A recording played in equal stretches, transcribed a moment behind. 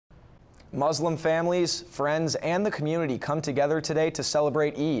Muslim families, friends, and the community come together today to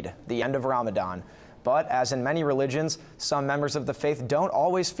celebrate Eid, the end of Ramadan. But as in many religions, some members of the faith don't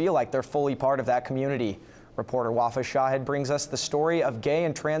always feel like they're fully part of that community. Reporter Wafa Shahid brings us the story of gay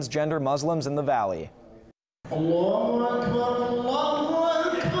and transgender Muslims in the Valley.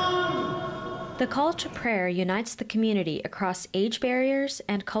 The call to prayer unites the community across age barriers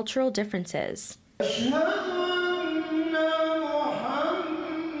and cultural differences.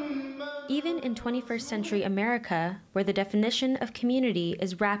 Even in 21st century America, where the definition of community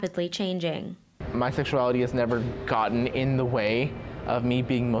is rapidly changing. My sexuality has never gotten in the way of me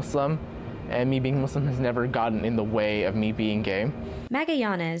being Muslim, and me being Muslim has never gotten in the way of me being gay.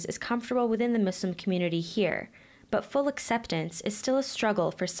 Magallanes is comfortable within the Muslim community here, but full acceptance is still a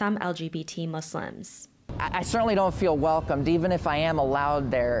struggle for some LGBT Muslims. I certainly don't feel welcomed. Even if I am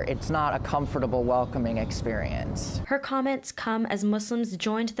allowed there, it's not a comfortable, welcoming experience. Her comments come as Muslims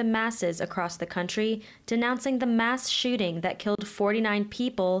joined the masses across the country, denouncing the mass shooting that killed 49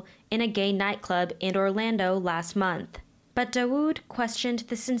 people in a gay nightclub in Orlando last month. But Dawood questioned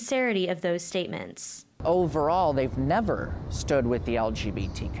the sincerity of those statements. Overall, they've never stood with the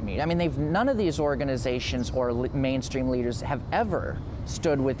LGBT community. I mean, none of these organizations or mainstream leaders have ever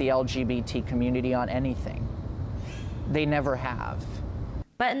stood with the LGBT community on anything. They never have.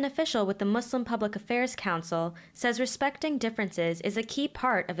 But an official with the Muslim Public Affairs Council says respecting differences is a key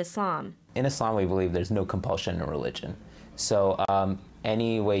part of Islam. In Islam, we believe there's no compulsion in religion. So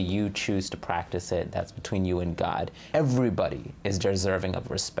any way you choose to practice it, that's between you and God. Everybody is deserving of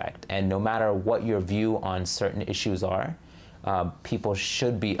respect. And no matter what your view on certain issues are, people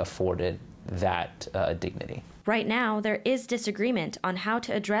should be afforded that dignity. Right now, there is disagreement on how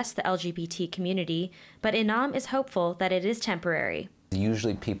to address the LGBT community, but Inam is hopeful that it is temporary.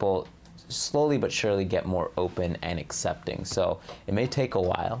 Usually people slowly but surely get more open and accepting. So it may take a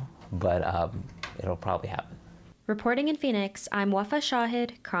while, but it'll probably happen. Reporting in Phoenix, I'm Wafa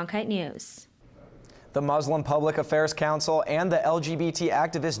Shahid, Cronkite News. The Muslim Public Affairs Council and the LGBT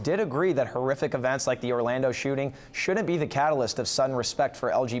activists did agree that horrific events like the Orlando shooting shouldn't be the catalyst of sudden respect for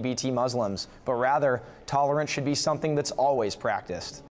LGBT Muslims, but rather tolerance should be something that's always practiced.